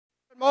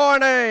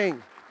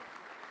Morning.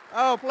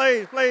 Oh,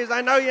 please, please.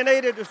 I know you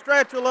needed to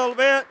stretch a little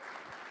bit.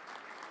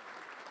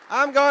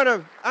 I'm going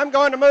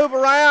to move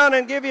around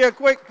and give you a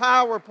quick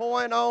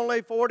PowerPoint,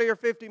 only 40 or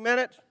 50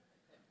 minutes.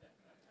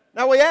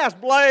 Now, we asked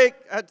Blake,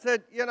 I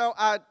said,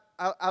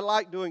 I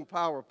like doing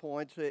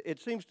PowerPoints. It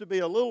seems to be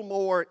a little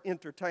more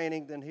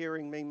entertaining than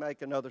hearing me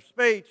make another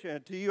speech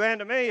to you and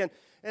to me.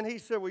 And he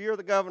said, well, you're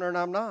the governor and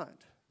I'm not.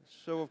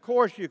 So, of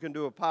course, you can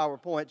do a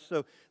PowerPoint.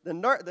 So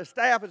the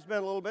staff has been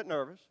a little bit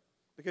nervous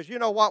because you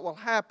know what will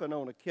happen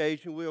on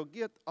occasion. We'll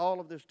get all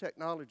of this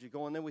technology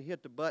going, then we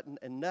hit the button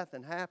and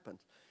nothing happens.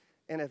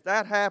 And if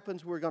that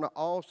happens, we're going to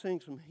all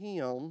sing some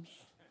hymns.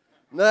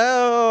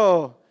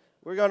 No.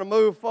 We're going to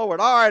move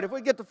forward. All right, if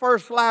we get the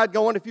first slide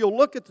going, if you'll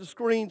look at the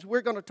screens,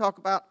 we're going to talk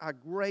about our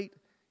great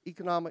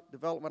economic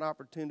development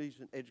opportunities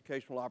and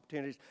educational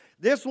opportunities.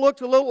 This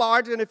looks a little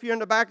large, and if you're in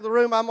the back of the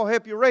room, I'm going to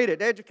help you read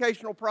it.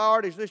 Educational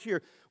priorities this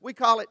year. We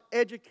call it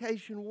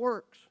Education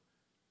Works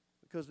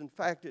because, in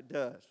fact, it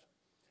does.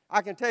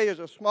 I can tell you as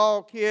a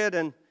small kid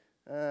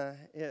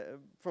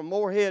from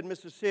Moorhead,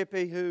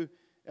 Mississippi, who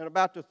in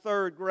about the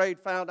third grade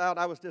found out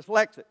I was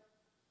dyslexic.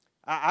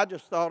 I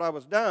just thought I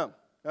was dumb.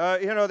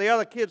 The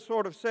other kids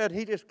sort of said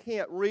he just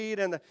can't read,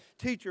 and the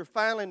teacher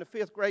finally in the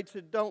fifth grade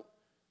said, don't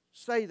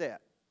say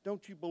that.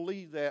 Don't you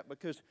believe that?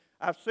 Because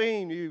I've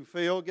seen you,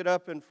 Phil, get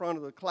up in front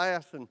of the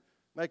class and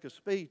make a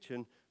speech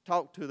and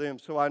talk to them,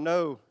 so I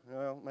know,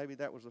 maybe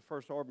that was the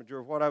first harbinger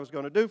of what I was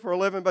going to do for a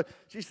living, but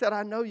she said,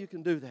 I know you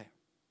can do that.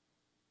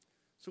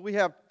 So we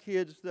have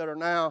kids that are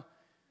now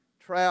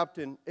trapped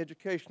in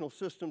educational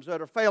systems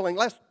that are failing.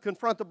 Let's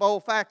confront the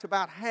bold facts.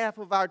 About half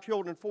of our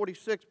children,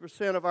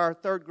 46% of our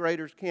third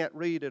graders can't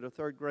read at a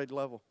third grade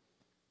level.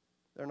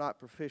 They're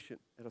not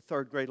proficient at a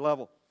third grade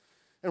level.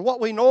 And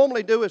what we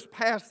normally do is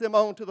pass them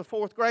on to the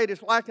fourth grade.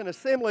 It's like an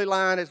assembly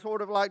line. It's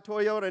sort of like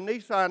Toyota and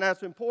Nissan.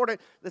 That's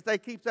important that they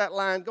keep that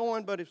line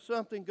going, but if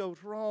something goes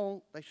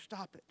wrong, they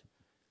stop it.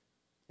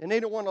 And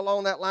anyone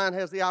along that line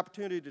has the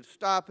opportunity to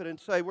stop it and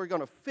say, we're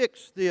going to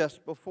fix this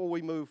before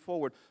we move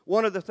forward.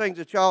 One of the things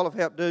that y'all have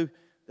helped do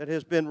that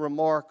has been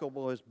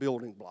remarkable is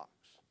building blocks.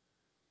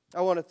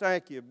 I want to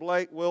thank you.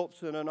 Blake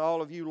Wilson and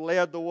all of you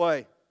led the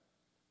way.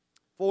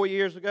 4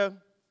 years ago,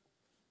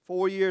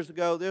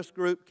 this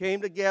group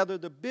came together,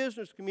 the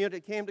business community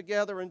came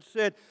together and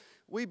said,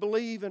 we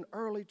believe in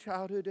early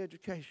childhood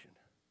education.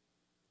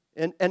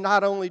 And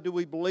not only do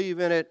we believe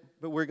in it,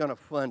 but we're going to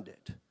fund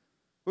it.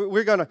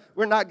 We're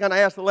not going to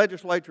ask the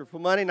legislature for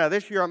money. Now,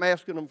 this year I'm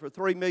asking them for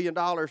 $3 million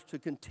to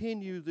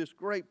continue this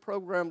great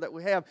program that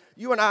we have.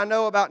 You and I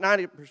know about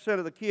 90%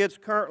 of the kids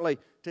currently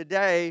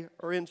today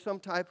are in some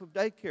type of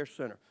daycare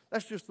center.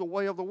 That's just the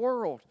way of the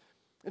world.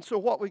 And so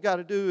what we got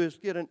to do is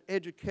get an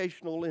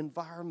educational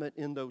environment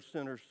in those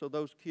centers so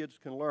those kids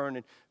can learn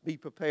and be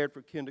prepared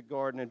for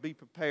kindergarten and be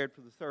prepared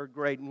for the third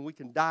grade, and we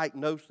can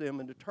diagnose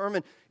them and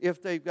determine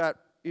if they've got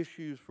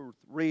issues for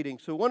reading.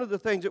 So one of the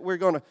things that we're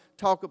going to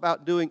talk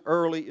about doing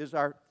early is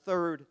our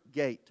third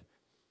gate.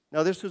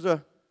 Now, this is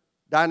a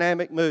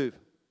dynamic move.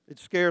 It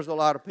scares a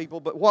lot of people,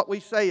 but what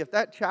we say, if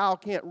that child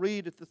can't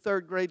read at the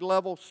third grade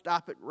level,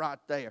 stop it right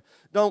there.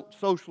 Don't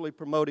socially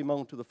promote him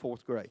on to the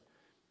fourth grade.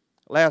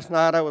 Last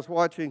night I was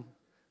watching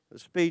the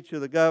speech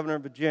of the governor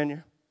of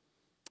Virginia,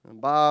 and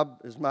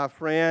Bob is my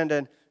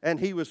friend, and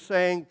he was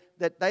saying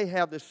that they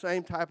have the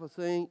same type of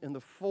thing in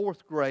the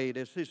fourth grade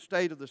as his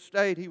state of the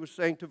state. He was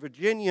saying to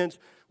Virginians,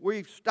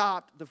 we've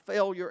stopped the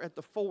failure at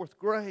the fourth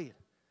grade.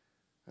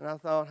 And I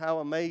thought how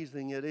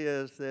amazing it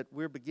is that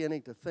we're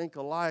beginning to think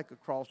alike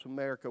across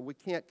America. We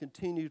can't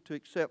continue to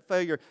accept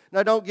failure.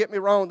 Now, don't get me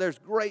wrong, there's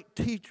great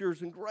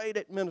teachers and great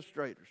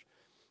administrators,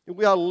 and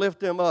we ought to lift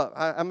them up.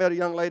 I met a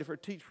young lady for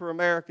Teach for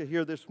America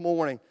here this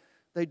morning.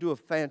 They do a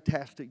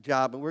fantastic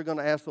job, and we're going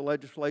to ask the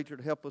legislature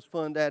to help us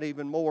fund that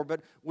even more.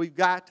 But we've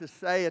got to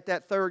say at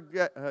that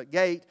third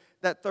gate,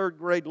 that third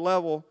grade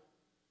level,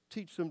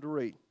 teach them to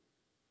read.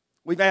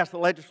 We've asked the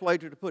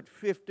legislature to put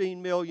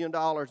 $15 million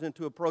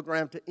into a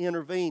program to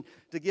intervene,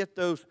 to get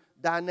those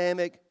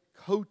dynamic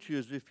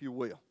coaches, if you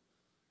will.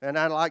 And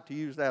I like to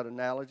use that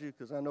analogy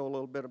because I know a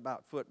little bit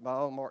about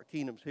football. Mark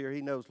Keenum's here. He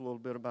knows a little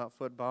bit about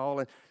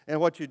football. And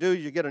what you do is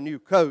you get a new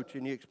coach,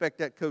 and you expect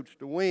that coach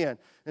to win.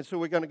 And so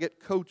we're going to get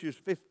coaches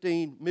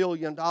 $15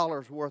 million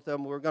worth of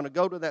them. We're going to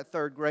go to that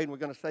third grade, and we're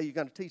going to say you're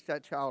going to teach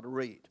that child to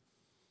read.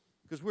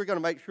 Because we're going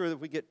to make sure that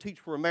we get Teach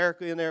for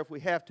America in there if we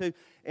have to.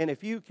 And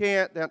if you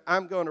can't, then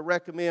I'm going to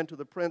recommend to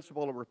the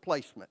principal a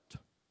replacement.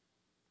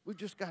 We've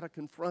just got to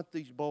confront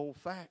these bold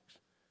facts.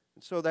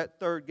 And so that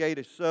third gate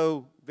is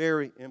so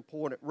very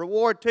important.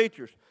 Reward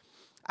teachers.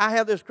 I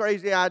have this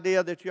crazy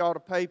idea that you ought to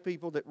pay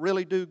people that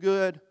really do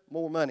good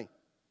more money.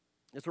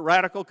 It's a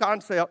radical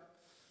concept,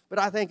 but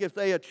I think if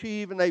they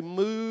achieve and they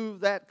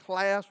move that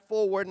class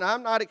forward, and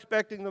I'm not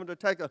expecting them to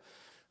take a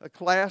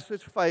class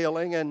that's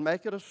failing and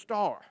make it a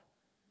star,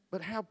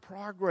 but have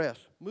progress.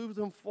 Move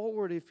them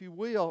forward, if you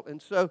will. And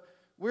so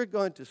we're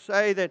going to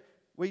say that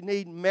we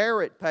need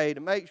merit pay to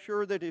make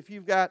sure that if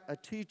you've got a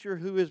teacher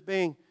who is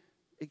being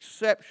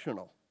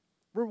exceptional,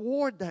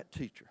 reward that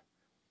teacher.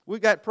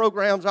 We've got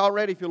programs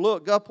already. If you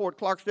look, Gulfport,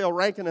 Clarksdale,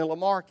 Rankin, and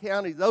Lamar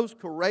County, those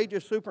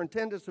courageous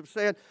superintendents have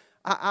said,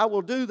 I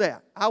will do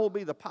that. I will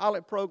be the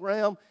pilot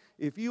program.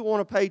 If you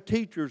want to pay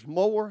teachers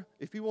more,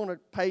 if you want to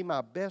pay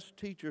my best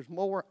teachers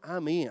more,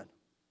 I'm in.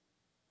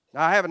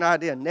 Now, I have an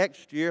idea.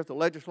 Next year, if the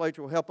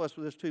legislature will help us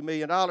with this $2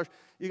 million,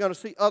 you're going to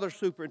see other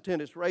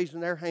superintendents raising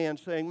their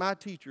hands saying, my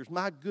teachers,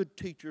 my good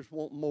teachers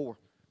want more.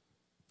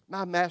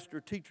 My master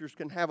teachers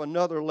can have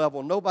another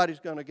level. Nobody's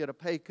going to get a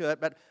pay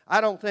cut. But I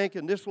don't think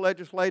in this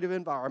legislative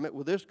environment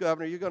with this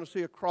governor, you're going to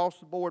see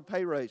across-the-board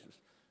pay raises.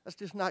 That's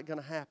just not going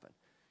to happen.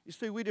 You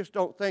see, we just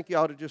don't think you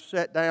ought to just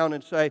sit down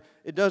and say,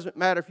 it doesn't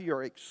matter if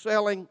you're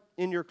excelling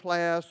in your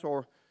class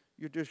or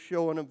you're just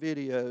showing them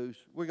videos.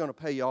 We're going to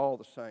pay you all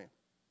the same.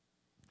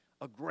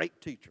 A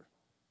great teacher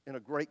in a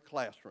great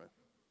classroom.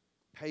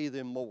 Pay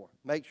them more.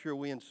 Make sure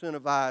we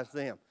incentivize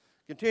them.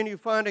 Continue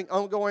funding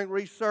ongoing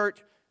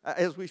research,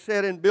 as we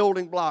said, in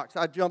building blocks.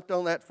 I jumped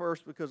on that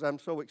first because I'm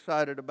so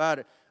excited about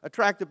it.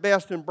 Attract the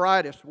best and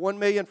brightest. $1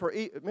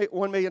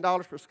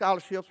 million for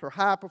scholarships for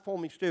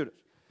high-performing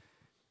students.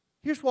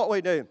 Here's what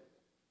we do.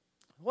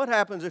 What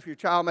happens if your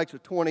child makes a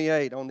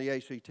 28 on the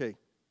ACT?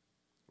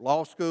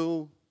 Law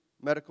school,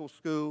 medical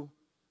school,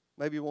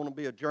 maybe you want to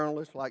be a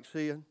journalist like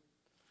Sia.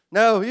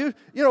 No,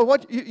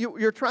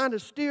 you're trying to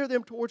steer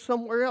them towards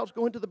somewhere else,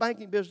 go into the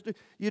banking business.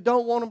 You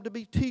don't want them to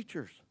be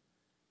teachers.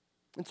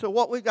 And so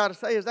what we've got to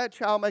say is that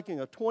child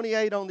making a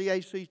 28 on the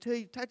ACT,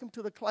 take them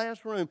to the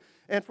classroom.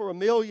 And for $1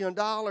 million,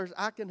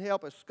 I can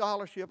help a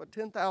scholarship, a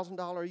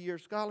 $10,000 a year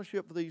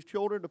scholarship for these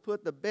children to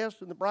put the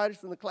best and the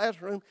brightest in the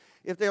classroom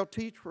if they'll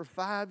teach for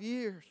 5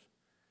 years.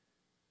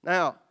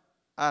 Now,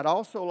 I'd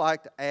also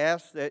like to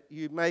ask that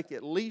you make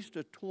at least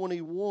a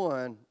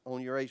 21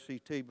 on your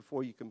ACT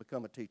before you can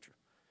become a teacher.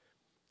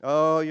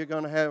 Oh, you're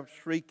going to have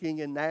shrieking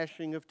and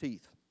gnashing of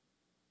teeth.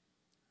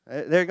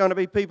 There are going to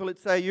be people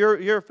that say,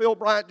 your Phil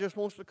Bryant just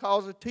wants to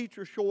cause a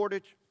teacher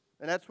shortage,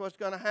 and that's what's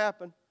going to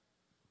happen.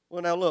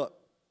 Well, now look,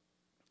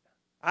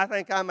 I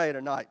think I made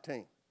a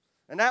 19.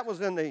 And that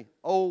was in the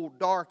old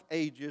dark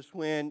ages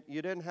when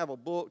you didn't have a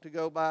book to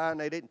go by and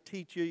they didn't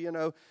teach you, you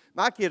know.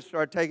 My kids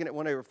started taking it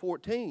when they were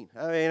 14.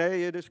 I mean,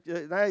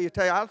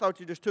 I thought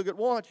you just took it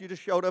once. You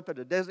just showed up at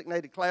a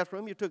designated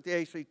classroom, you took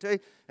the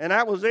ACT, and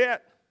that was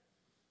it.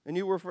 And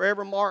you were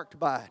forever marked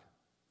by it,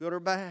 good or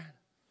bad.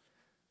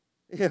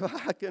 If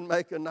I can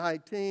make a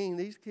 19,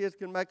 these kids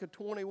can make a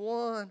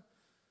 21.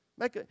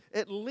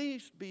 At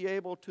least be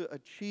able to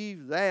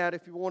achieve that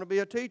if you want to be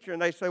a teacher.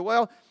 And they say,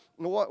 well,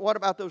 what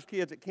about those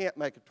kids that can't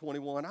make a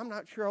 21? I'm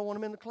not sure I want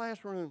them in the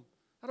classroom.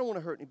 I don't want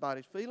to hurt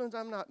anybody's feelings.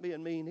 I'm not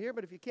being mean here.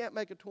 But if you can't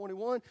make a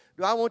 21,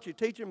 do I want you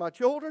teaching my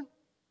children?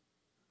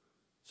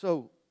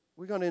 So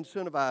we're going to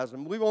incentivize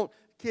them. We want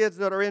kids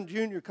that are in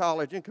junior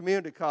college, in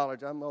community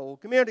college. I'm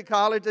old. Community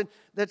college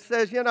that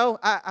says, you know,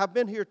 I've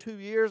been here 2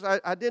 years.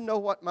 I didn't know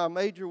what my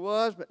major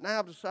was, but now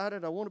I've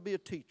decided I want to be a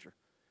teacher.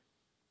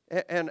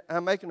 And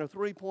I'm making a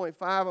 3.5.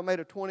 I made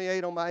a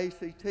 28 on my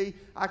ACT.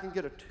 I can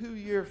get a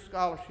 2-year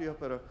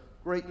scholarship at a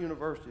great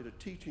university, at a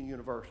teaching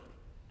university.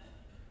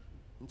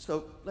 And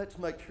so let's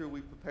make sure we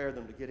prepare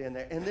them to get in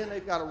there. And then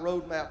they've got a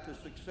roadmap to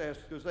success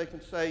because they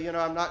can say, you know,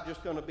 I'm not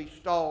just going to be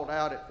stalled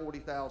out at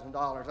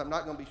 $40,000. I'm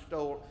not going to be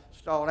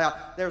stalled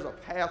out. There's a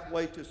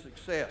pathway to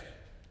success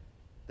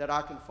that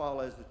I can follow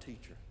as a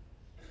teacher,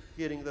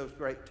 getting those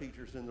great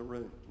teachers in the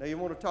room. Now, you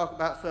want to talk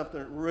about something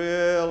that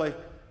really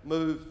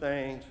moved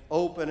things,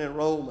 open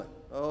enrollment.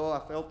 Oh, I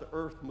felt the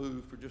earth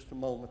move for just a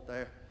moment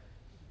there.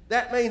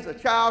 That means a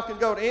child can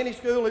go to any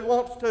school he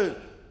wants to.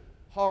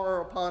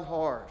 Horror upon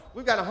horrors.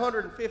 We've got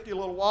 150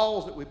 little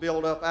walls that we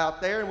build up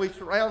out there, and we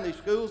surround these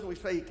schools, and we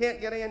say, you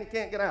can't get in, you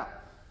can't get out.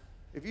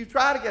 If you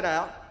try to get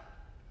out,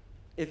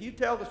 if you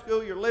tell the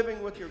school you're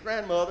living with your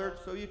grandmother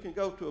so you can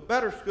go to a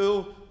better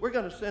school, we're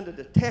going to send a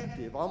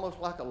detective, almost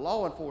like a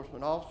law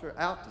enforcement officer,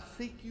 out to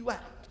seek you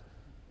out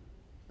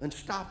and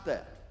stop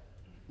that.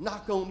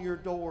 Knock on your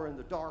door in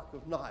the dark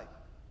of night.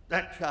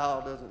 That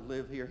child doesn't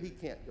live here. He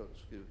can't go to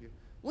school here.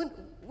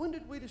 When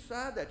did we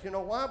decide that? You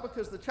know why?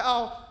 Because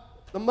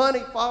the money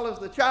follows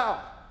the child.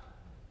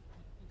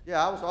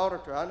 Yeah, I was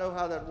auditor. I know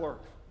how that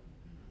works.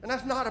 And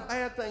that's not a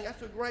bad thing.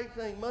 That's a great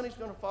thing. Money's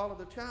going to follow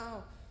the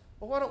child.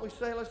 But why don't we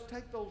say, let's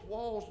take those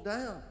walls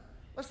down.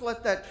 Let's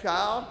let that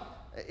child,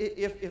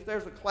 if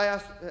there's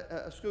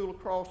a school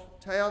across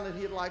town that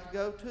he'd like to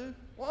go to,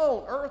 why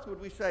on earth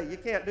would we say, you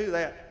can't do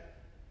that?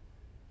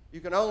 You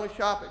can only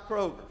shop at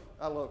Kroger's.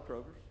 I love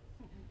Kroger's.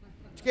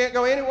 But you can't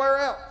go anywhere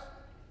else.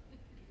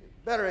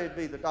 Better it'd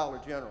be the Dollar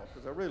General,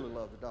 because I really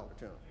love the Dollar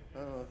General.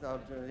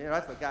 You know,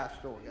 that's a guy's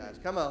store, guys.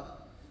 Come on.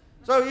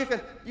 So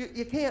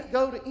you can't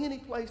go to any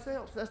place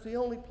else. That's the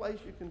only place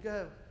you can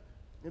go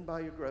and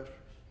buy your groceries.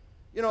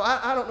 You know,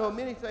 I don't know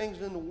many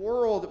things in the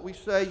world that we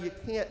say you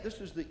can't.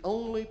 This is the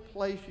only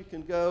place you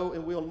can go,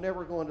 and we're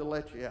never going to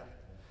let you out.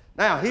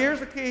 Now, here's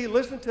the key.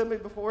 Listen to me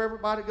before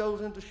everybody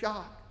goes into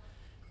shock.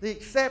 The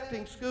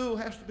accepting school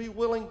has to be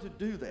willing to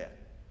do that,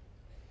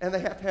 and they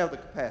have to have the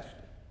capacity.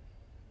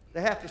 They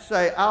have to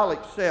say, I'll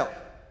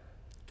accept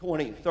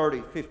 20,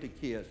 30, 50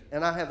 kids,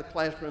 and I have the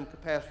classroom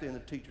capacity and the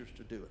teachers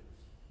to do it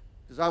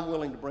because I'm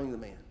willing to bring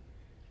them in.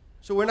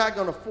 So we're not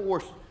going to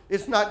force,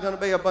 it's not going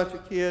to be a bunch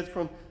of kids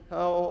from,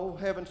 oh,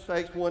 heaven's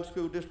sakes, one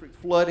school district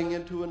flooding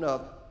into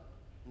another,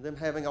 and them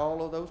having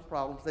all of those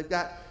problems. They've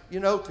got, you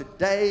know,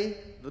 today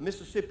the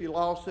Mississippi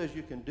law says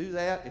you can do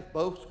that if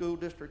both school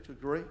districts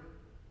agree.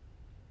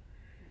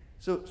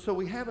 So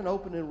we have an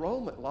open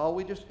enrollment law.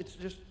 It's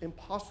just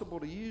impossible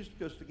to use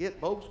because to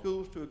get both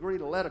schools to agree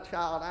to let a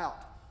child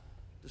out,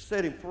 to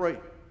set him free,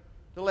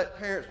 to let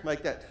parents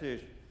make that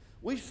decision.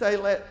 We say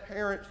let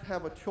parents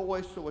have a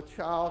choice so a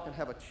child can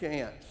have a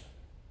chance.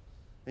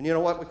 And you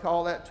know what we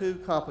call that too?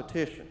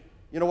 Competition.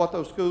 You know what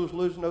those schools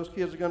losing those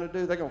kids are going to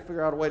do? They're going to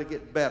figure out a way to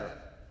get better.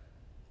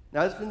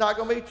 Now, this is not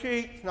going to be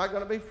cheap. It's not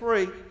going to be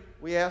free.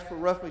 We asked for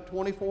roughly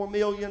 $24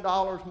 million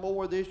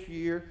more this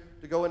year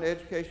to go into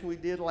education we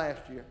did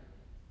last year.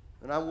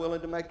 And I'm willing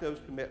to make those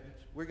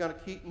commitments. We're going to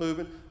keep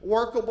moving.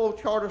 Workable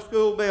charter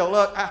school bill.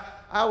 Look,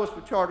 I was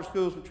for charter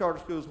schools when charter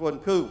schools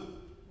wasn't cool.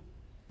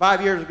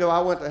 5 years ago, I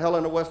went to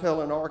Helena, West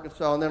Helena,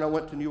 Arkansas, and then I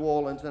went to New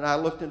Orleans, and I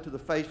looked into the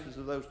faces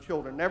of those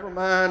children. Never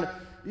mind,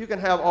 you can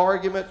have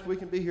arguments. We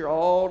can be here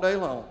all day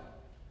long.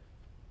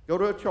 Go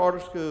to a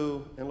charter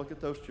school and look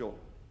at those children.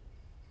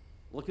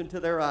 Look into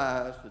their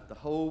eyes at the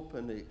hope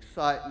and the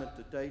excitement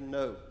that they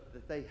know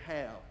that they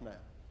have now,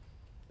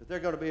 that they're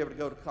going to be able to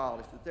go to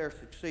college, that they're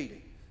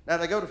succeeding. Now,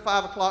 they go to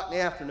 5 o'clock in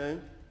the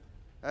afternoon,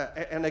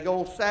 and they go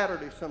on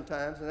Saturdays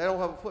sometimes, and they don't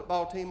have a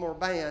football team or a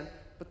band,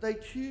 but they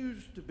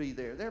choose to be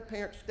there. Their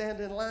parents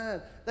stand in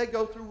line. They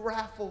go through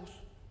raffles.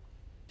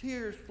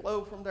 Tears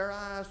flow from their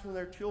eyes when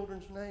their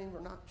children's names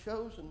are not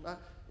chosen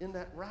in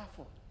that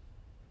raffle.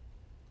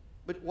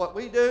 But what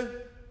we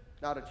do,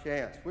 not a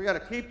chance. We're going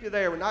to keep you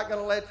there. We're not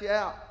going to let you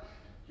out.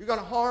 You're going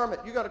to harm it.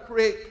 You're going to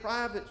create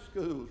private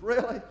schools.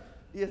 Really?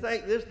 Do you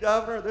think this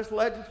governor, this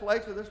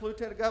legislature, this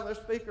lieutenant governor,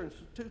 this speaker in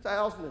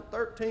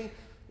 2013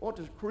 want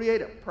to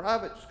create a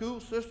private school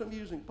system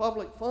using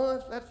public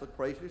funds? That's the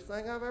craziest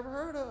thing I've ever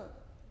heard of.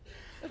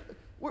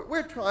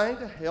 We're trying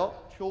to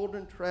help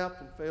children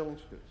trapped in failing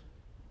schools.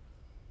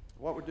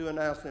 What we're doing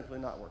now is simply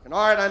not working.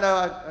 All right, I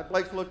know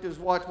Blake's looked at his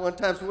watch one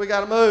time, so we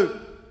got to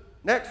move.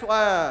 Next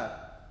slide.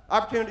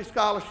 Opportunity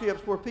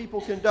scholarships where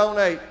people can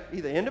donate,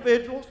 either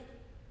individuals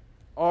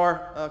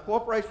or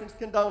corporations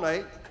can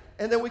donate,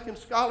 and then we can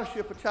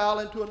scholarship a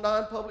child into a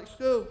non-public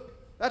school.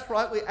 That's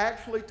right, we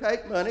actually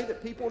take money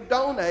that people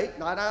donate,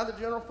 not out of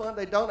the general fund,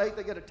 they donate,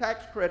 they get a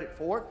tax credit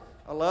for it.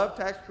 I love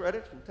tax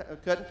credits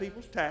and cutting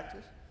people's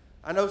taxes.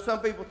 I know some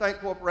people think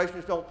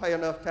corporations don't pay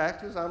enough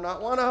taxes. I'm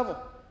not one of them.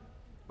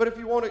 But if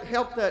you want to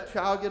help that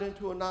child get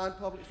into a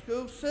non-public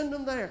school, send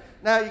them there.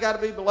 Now, you got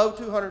to be below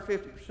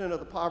 250% of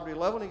the poverty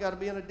level, and you got to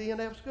be in a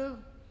DNF school.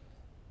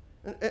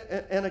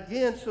 And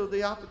again, so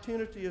the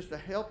opportunity is to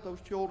help those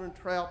children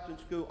trapped in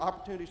school.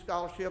 Opportunity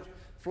scholarships.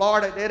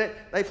 Florida did it.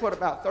 They put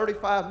about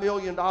 $35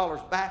 million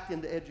back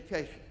into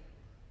education.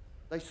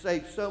 They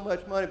saved so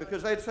much money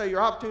because they'd say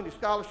your opportunity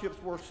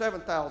scholarship's worth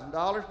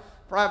 $7,000.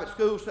 Private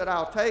schools said,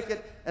 I'll take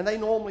it, and they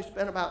normally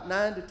spend about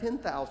 $9,000 to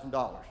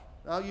 $10,000.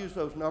 I'll use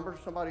those numbers.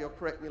 Somebody will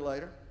correct me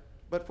later.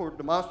 But for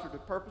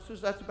demonstrative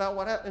purposes, that's about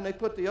what happened. And they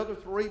put the other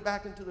three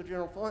back into the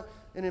general fund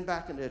and then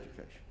back into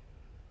education.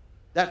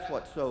 That's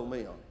what sold me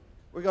on it.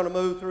 We're going to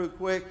move through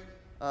quick.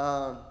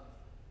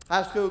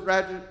 High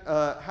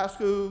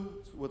schools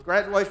with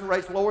graduation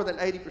rates lower than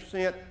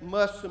 80%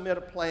 must submit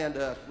a plan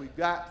to us. We've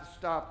got to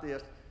stop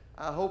this.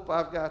 I hope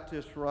I've got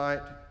this right.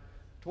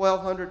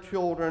 1,200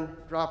 children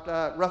dropped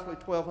out, roughly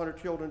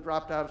 1,200 children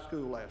dropped out of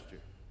school last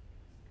year.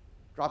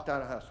 Dropped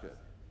out of high school.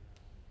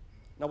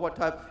 Now, what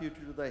type of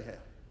future do they have?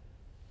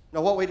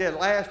 Now, what we did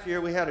last year,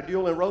 we had a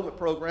dual enrollment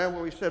program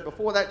where we said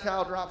before that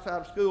child drops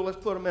out of school, let's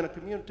put them in a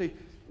community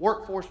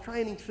workforce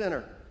training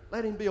center.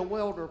 Let him be a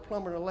welder, a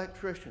plumber, an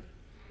electrician.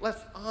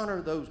 Let's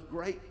honor those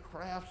great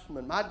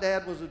craftsmen. My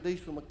dad was a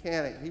diesel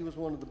mechanic. He was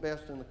one of the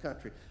best in the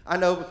country. I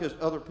know because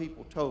other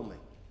people told me.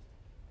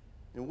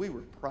 And we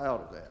were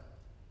proud of that.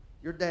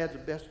 Your dad's the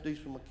best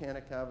diesel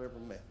mechanic I've ever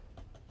met.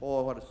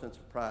 Boy, what a sense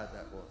of pride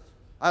that was.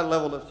 I had a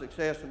level of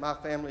success in my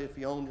family if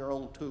you own your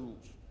own tools.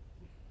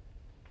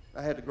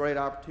 I had the great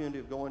opportunity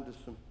of going to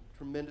some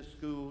tremendous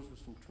schools with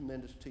some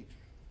tremendous teachers.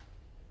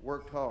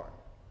 Worked hard.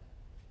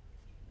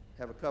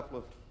 Have a couple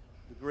of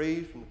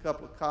degrees from a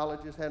couple of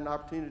colleges, had an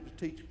opportunity to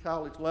teach at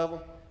college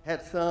level,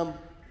 had some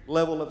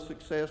level of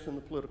success in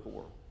the political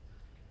world.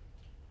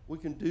 We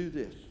can do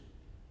this.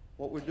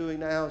 What we're doing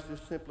now is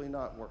just simply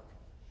not working.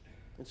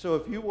 And so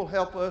if you will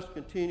help us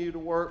continue to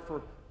work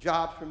for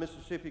jobs for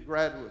Mississippi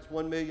graduates,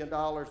 $1 million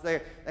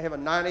there. They have a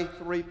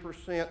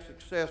 93%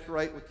 success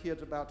rate with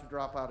kids about to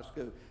drop out of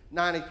school.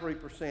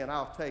 93%,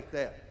 I'll take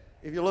that.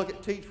 If you look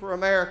at Teach for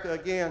America,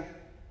 again,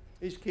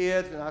 these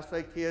kids, and I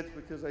say kids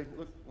because they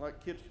look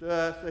like kids to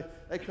us,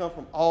 they come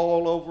from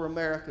all over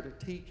America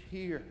to teach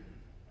here,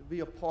 to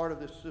be a part of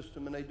this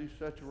system, and they do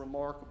such a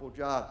remarkable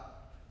job.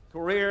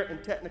 Career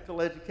and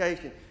technical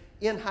education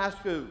in high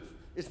schools.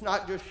 It's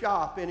not just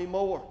shop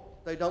anymore.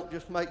 They don't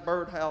just make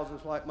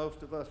birdhouses like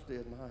most of us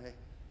did.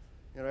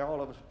 You know,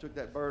 all of us took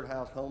that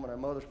birdhouse home and our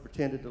mothers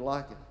pretended to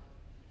like it.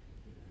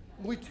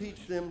 We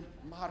teach them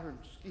modern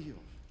skills.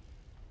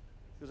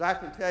 Because I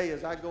can tell you,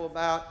 as I go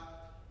about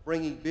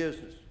bringing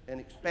business and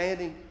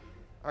expanding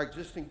our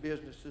existing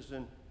businesses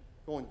and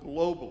going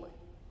globally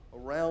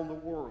around the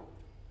world,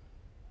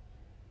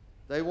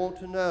 they want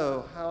to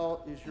know,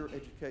 how is your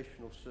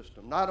educational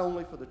system? Not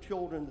only for the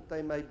children that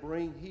they may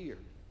bring here,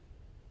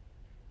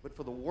 but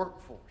for the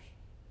workforce.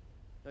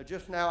 Now,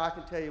 just now I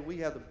can tell you we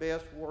have the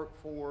best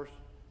workforce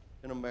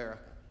in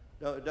America.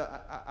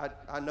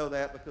 I know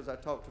that because I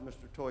talked to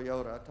Mr.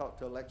 Toyota. I talked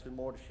to Alexa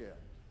Mordechai.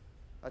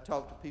 I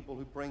talk to people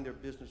who bring their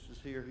businesses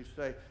here who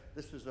say,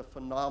 this is a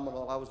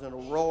phenomenal. I was in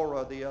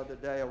Aurora the other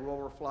day.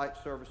 Aurora Flight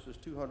Services,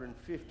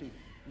 250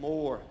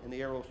 more in the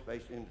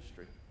aerospace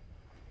industry.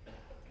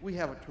 We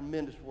have a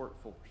tremendous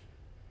workforce.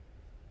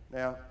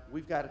 Now,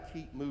 we've got to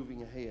keep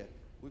moving ahead.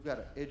 We've got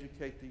to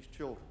educate these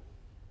children.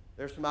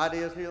 There's some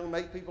ideas here that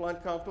make people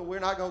uncomfortable. We're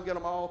not going to get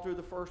them all through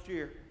the first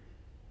year.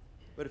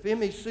 But if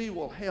MEC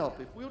will help,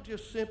 if we'll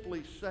just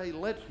simply say,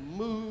 let's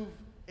move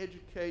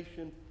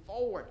education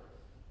forward.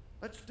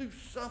 Let's do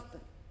something.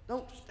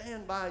 Don't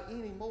stand by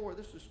anymore.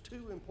 This is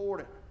too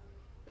important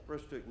for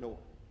us to ignore.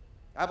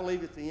 I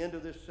believe at the end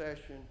of this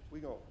session, we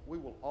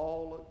will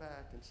all look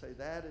back and say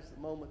that is the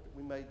moment that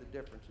we made the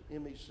difference.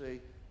 And MEC,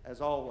 as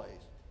always,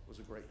 was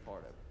a great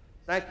part of it.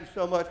 Thank you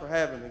so much for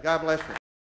having me. God bless you.